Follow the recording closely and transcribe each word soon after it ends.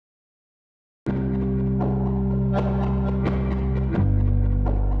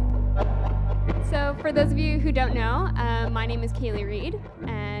For those of you who don't know, my name is Kayley Reed,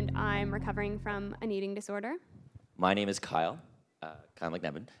 and I'm recovering from an eating disorder. My name is Kyle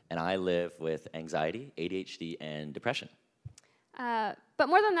MacNevin, and I live with anxiety, ADHD, and depression. But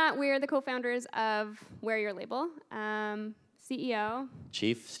more than that, we're the co-founders of Wear Your Label, CEO.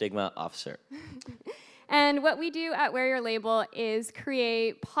 Chief Stigma Officer. And what we do at Wear Your Label is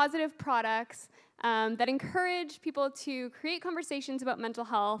create positive products that encourage people to create conversations about mental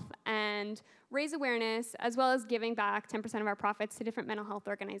health and raise awareness, as well as giving back 10% of our profits to different mental health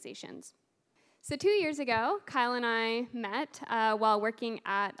organizations. So 2 years ago, Kyle and I met while working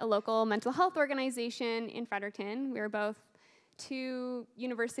at a local mental health organization in Fredericton. We were both 2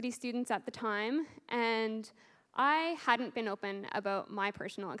 university students at the time, and I hadn't been open about my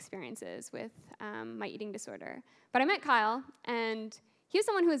personal experiences with my eating disorder. But I met Kyle, and he was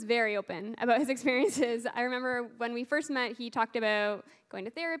someone who was very open about his experiences. I remember when we first met, he talked about going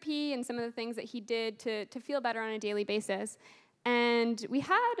to therapy and some of the things that he did to feel better on a daily basis. And we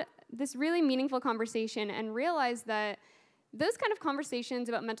had this really meaningful conversation and realized that those kind of conversations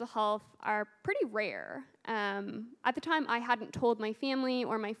about mental health are pretty rare. At the time, I hadn't told my family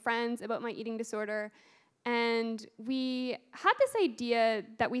or my friends about my eating disorder. And we had this idea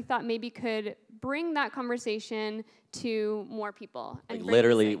that we thought maybe could bring that conversation to more people. And like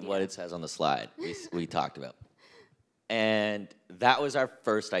literally what it says on the slide we talked about. And that was our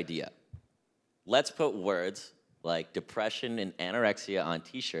first idea. Let's put words like depression and anorexia on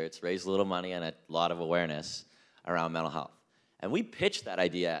t-shirts, raise a little money and a lot of awareness around mental health. And we pitched that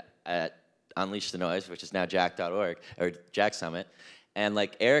idea at Unleash the Noise, which is now Jack.org, or Jack Summit. And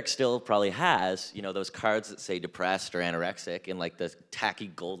like Eric still probably has, you know, those cards that say depressed or anorexic in like the tacky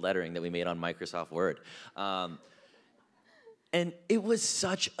gold lettering that we made on Microsoft Word. And it was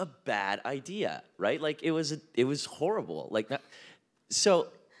such a bad idea, right? Like it was horrible. Like so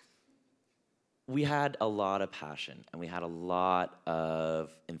we had a lot of passion and we had a lot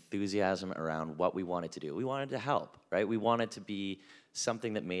of enthusiasm around what we wanted to do. We wanted to help, right? We wanted to be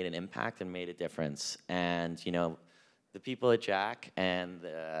something that made an impact and made a difference. And you know, the people at Jack and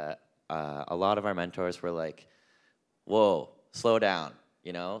a lot of our mentors were like, whoa, slow down,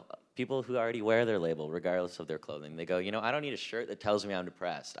 you know? People who already wear their label, regardless of their clothing, they go, you know, I don't need a shirt that tells me I'm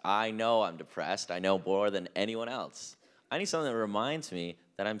depressed. I know I'm depressed. I know more than anyone else. I need something that reminds me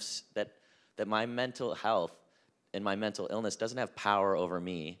that that my mental health and my mental illness doesn't have power over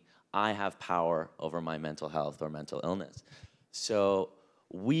me. I have power over my mental health or mental illness. So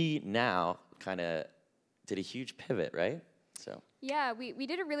we now kind of did a huge pivot, right? So yeah, we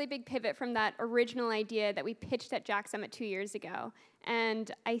did a really big pivot from that original idea that we pitched at Jack Summit 2 years ago. And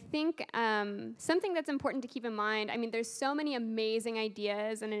I think something that's important to keep in mind, I mean, there's so many amazing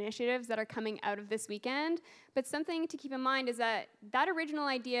ideas and initiatives that are coming out of this weekend, but something to keep in mind is that that original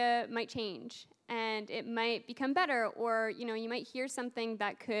idea might change and it might become better, or you know, you might hear something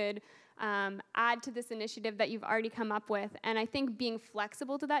that could add to this initiative that you've already come up with. And I think being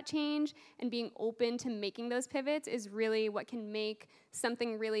flexible to that change and being open to making those pivots is really what can make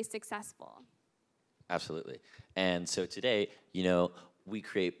something really successful. Absolutely. And so today, you know, we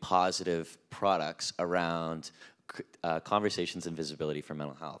create positive products around conversations and visibility for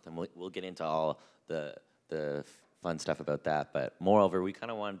mental health. And we'll get into all the fun stuff about that. But moreover, we kind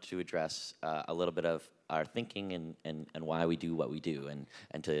of wanted to address a little bit of our thinking and why we do what we do.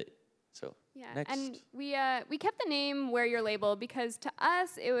 And to So yeah, next. And we kept the name Wear Your Label because to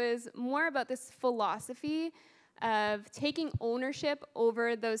us it was more about this philosophy of taking ownership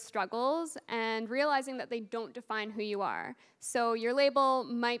over those struggles and realizing that they don't define who you are. So your label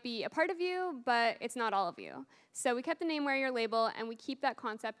might be a part of you, but it's not all of you. So we kept the name Wear Your Label, and we keep that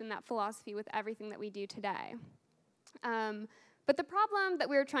concept and that philosophy with everything that we do today. But the problem that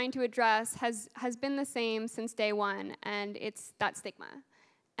we were trying to address has been the same since day one, and it's that stigma.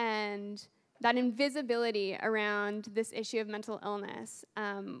 And that invisibility around this issue of mental illness.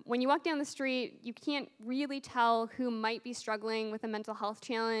 When you walk down the street, you can't really tell who might be struggling with a mental health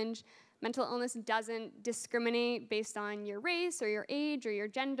challenge. Mental illness doesn't discriminate based on your race or your age or your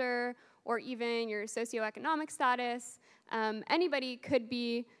gender or even your socioeconomic status. Anybody could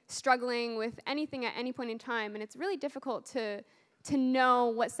be struggling with anything at any point in time, and it's really difficult to know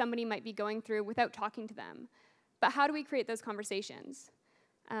what somebody might be going through without talking to them. But how do we create those conversations?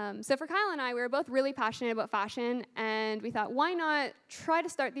 So for Kyle and I, we were both really passionate about fashion, and we thought, why not try to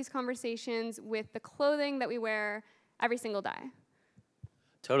start these conversations with the clothing that we wear every single day?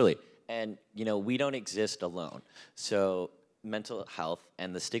 Totally. And, you know, we don't exist alone. So mental health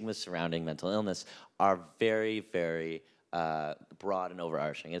and the stigmas surrounding mental illness are very, very broad and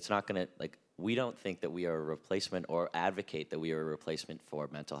overarching. It's not going to, like, we don't think that we are a replacement or advocate that we are a replacement for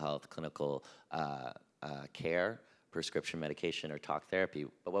mental health, clinical care, prescription medication, or talk therapy.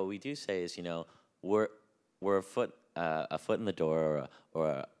 But what we do say is, we're a foot in the door,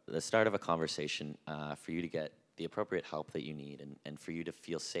 or the start of a conversation for you to get the appropriate help that you need, and for you to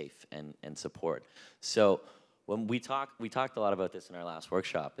feel safe and support. So when we talked a lot about this in our last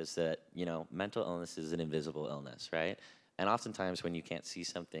workshop, is that, mental illness is an invisible illness, right? And oftentimes when you can't see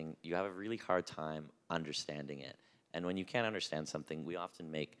something, you have a really hard time understanding it. And when you can't understand something, we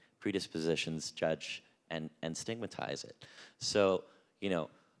often make predispositions, judge, and stigmatize it. So,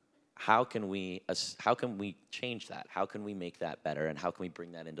 how can we change that? How can we make that better? And how can we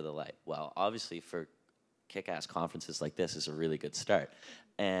bring that into the light? Well, obviously for kick-ass conferences like this is a really good start.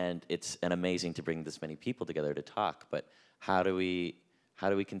 And it's amazing to bring this many people together to talk, but how do we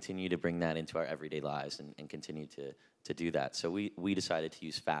continue to bring that into our everyday lives and continue to do that? So we decided to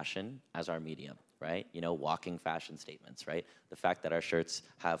use fashion as our medium, right? Walking fashion statements, right? The fact that our shirts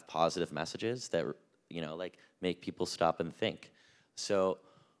have positive messages that, like, make people stop and think. So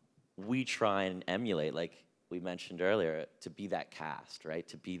we try and emulate, like we mentioned earlier, to be that cast, right?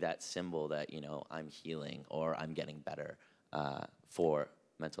 To be that symbol that, I'm healing or I'm getting better for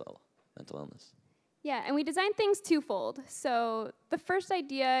mental illness. Yeah, and we designed things twofold. So the first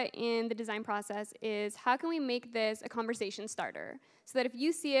idea in the design process is, how can we make this a conversation starter? So that if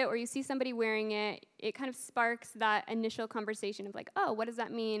you see it or you see somebody wearing it, it kind of sparks that initial conversation of like, oh, what does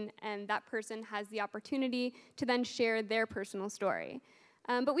that mean? And that person has the opportunity to then share their personal story.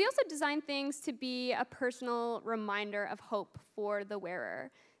 But we also designed things to be a personal reminder of hope for the wearer.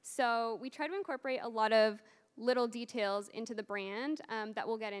 So we try to incorporate a lot of little details into the brand that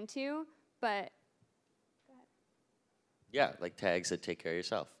we'll get into, but yeah, like tags that take care of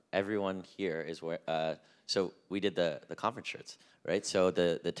yourself. Everyone here is so we did the conference shirts, right? So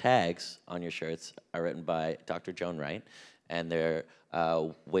the tags on your shirts are written by Dr. Joan Wright, and they're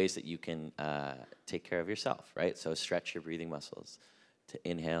ways that you can take care of yourself, right? So stretch your breathing muscles, to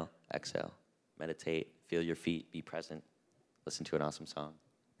inhale, exhale, meditate, feel your feet, be present, listen to an awesome song.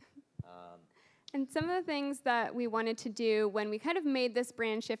 And some of the things that we wanted to do when we kind of made this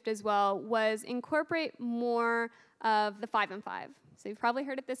brand shift as well was incorporate more of the 5 and 5. So you've probably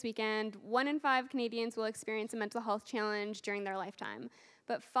heard it this weekend. 1 in 5 Canadians will experience a mental health challenge during their lifetime,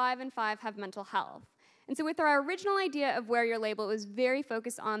 but 5 in 5 have mental health. And so with our original idea of Wear Your Label, it was very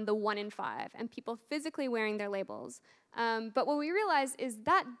focused on the 1 in 5 and people physically wearing their labels. But what we realized is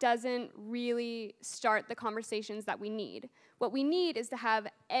that doesn't really start the conversations that we need. What we need is to have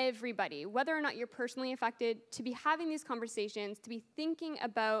everybody, whether or not you're personally affected, to be having these conversations, to be thinking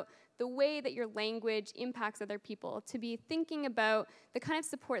about the way that your language impacts other people, to be thinking about the kind of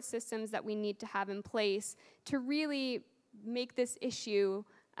support systems that we need to have in place to really make this issue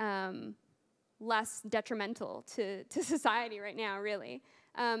less detrimental to society right now, really.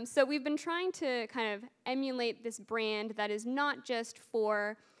 So we've been trying to kind of emulate this brand that is not just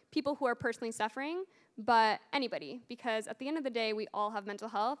for people who are personally suffering, but anybody, because at the end of the day, we all have mental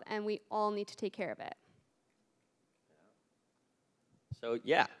health, and we all need to take care of it. So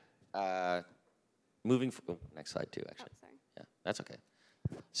yeah, next slide too, actually. Oh, sorry. Yeah, that's okay.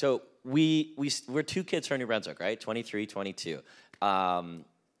 So we're 2 kids from New Brunswick, right? 23, 22.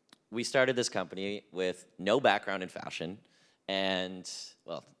 We started this company with no background in fashion, and,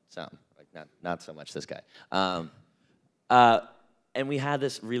 well, some, like not so much this guy. And we had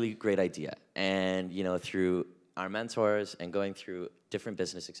this really great idea. And, through our mentors and going through different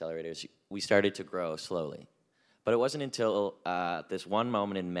business accelerators, we started to grow slowly. But it wasn't until this one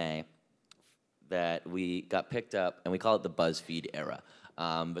moment in May that we got picked up, and we call it the BuzzFeed era,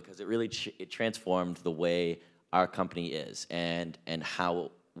 because it really it transformed the way our company is and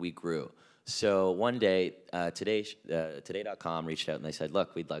how we grew. So one day, Today.com reached out and they said,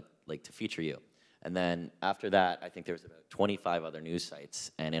 look, we'd like to feature you. And then after that, I think there was about 25 other news sites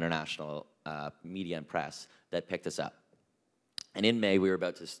and international media and press that picked us up. And in May, we were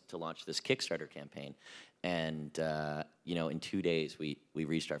about to launch this Kickstarter campaign. And in 2 days, we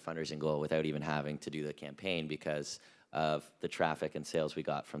reached our fundraising goal without even having to do the campaign because of the traffic and sales we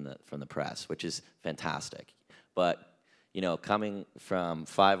got from the press, which is fantastic. But coming from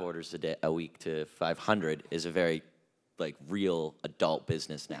 5 orders a week to 500 is a very real adult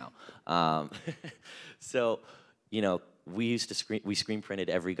business now. So, we used to we screen printed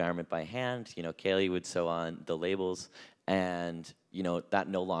every garment by hand. Kayley would sew on the labels, and that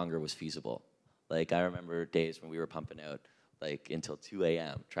no longer was feasible. I remember days when we were pumping out until 2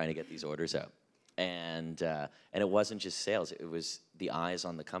 a.m. trying to get these orders out, and it wasn't just sales; it was the eyes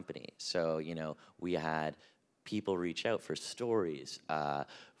on the company. So we had people reach out for stories,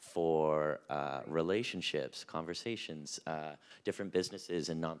 for relationships, conversations. Different businesses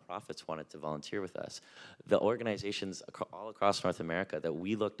and nonprofits wanted to volunteer with us. The organizations all across North America that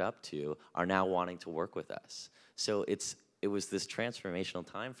we looked up to are now wanting to work with us. So it was this transformational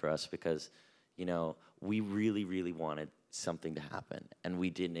time for us because, you know, we really, really wanted something to happen, and we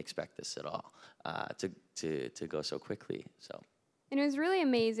didn't expect this at all to go so quickly. So. And it was really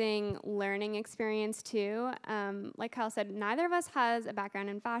amazing learning experience too. Like Kyle said, neither of us has a background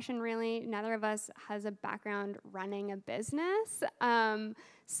in fashion really. Neither of us has a background running a business.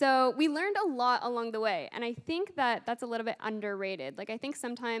 So we learned a lot along the way. And I think that that's a little bit underrated. Like I think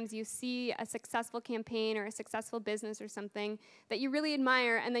sometimes you see a successful campaign or a successful business or something that you really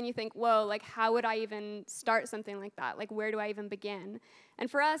admire, and then you think, whoa, like how would I even start something like that? Like where do I even begin?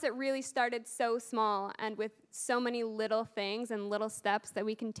 And for us, it really started so small and with so many little things and little steps that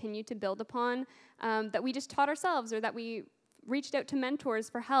we continue to build upon, that we just taught ourselves, or that we reached out to mentors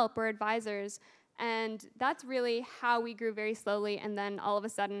for help or advisors. And that's really how we grew very slowly. And then all of a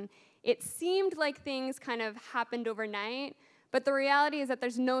sudden, it seemed like things kind of happened overnight. But the reality is that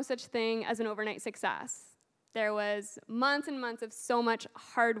there's no such thing as an overnight success. There was months and months of so much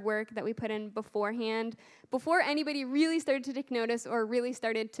hard work that we put in beforehand, before anybody really started to take notice or really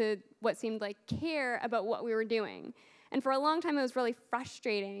started to what seemed like care about what we were doing. And for a long time, it was really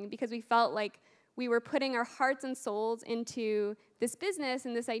frustrating because we felt like we were putting our hearts and souls into this business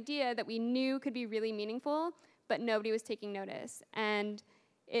and this idea that we knew could be really meaningful, but nobody was taking notice. And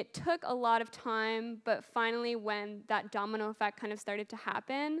it took a lot of time, but finally when that domino effect kind of started to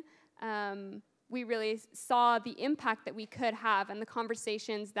happen, we really saw the impact that we could have and the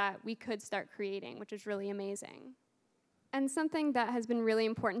conversations that we could start creating, which is really amazing. And something that has been really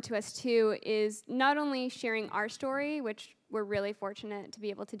important to us too is not only sharing our story, which we're really fortunate to be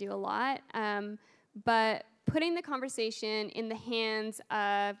able to do a lot, but putting the conversation in the hands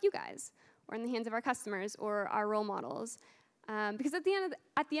of you guys, or in the hands of our customers or our role models. Because at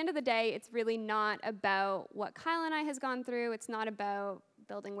the end of the day, it's really not about what Kyle and I has gone through. It's not about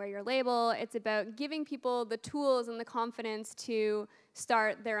building Wear Your Label. It's about giving people the tools and the confidence to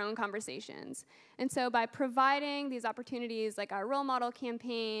start their own conversations. And so by providing these opportunities like our role model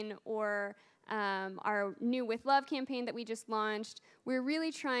campaign or our new With Love campaign that we just launched, we're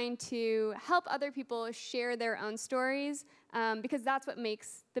really trying to help other people share their own stories, because that's what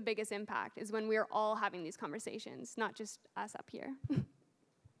makes the biggest impact, is when we're all having these conversations, not just us up here.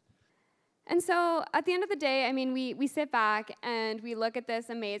 And so at the end of the day, I mean, we sit back and we look at this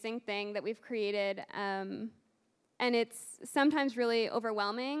amazing thing that we've created, and it's sometimes really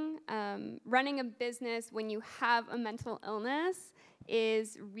overwhelming. Running a business when you have a mental illness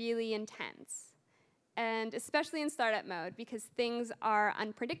is really intense, and especially in startup mode, because things are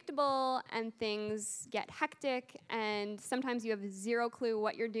unpredictable and things get hectic, and sometimes you have zero clue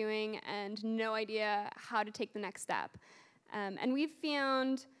what you're doing and no idea how to take the next step. And we've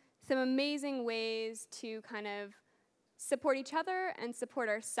found some amazing ways to kind of support each other and support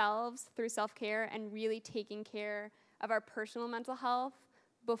ourselves through self-care and really taking care of our personal mental health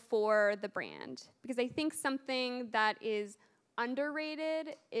before the brand. Because I think something that is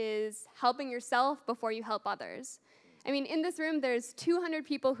underrated is helping yourself before you help others. I mean, in this room, there's 200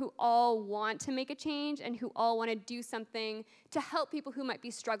 people who all want to make a change and who all want to do something to help people who might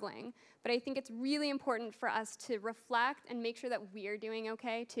be struggling. But I think it's really important for us to reflect and make sure that we're doing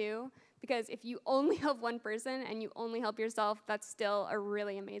okay too. Because if you only help one person and you only help yourself, that's still a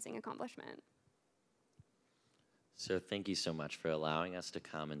really amazing accomplishment. So thank you so much for allowing us to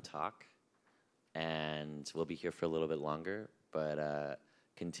come and talk. And we'll be here for a little bit longer, but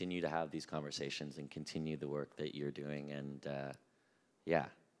continue to have these conversations and continue the work that you're doing. And yeah,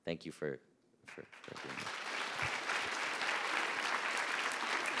 thank you for being here.